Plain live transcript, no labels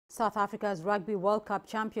South Africa's Rugby World Cup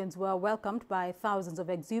champions were welcomed by thousands of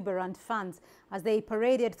exuberant fans as they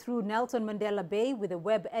paraded through Nelson Mandela Bay with the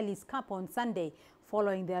Webb Ellis Cup on Sunday,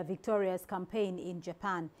 following their victorious campaign in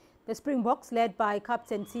Japan. The Springboks, led by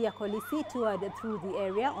Captain Siya Kolisi, toured through the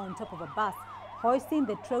area on top of a bus, hoisting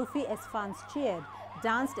the trophy as fans cheered,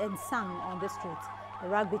 danced and sang on the streets. The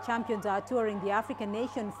rugby champions are touring the African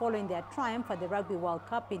nation following their triumph at the Rugby World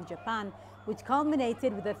Cup in Japan, which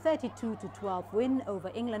culminated with a 32-12 win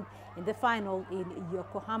over England in the final in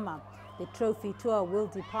Yokohama. The trophy tour will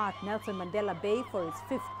depart Nelson Mandela Bay for its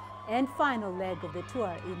fifth and final leg of the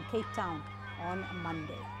tour in Cape Town on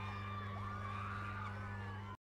Monday.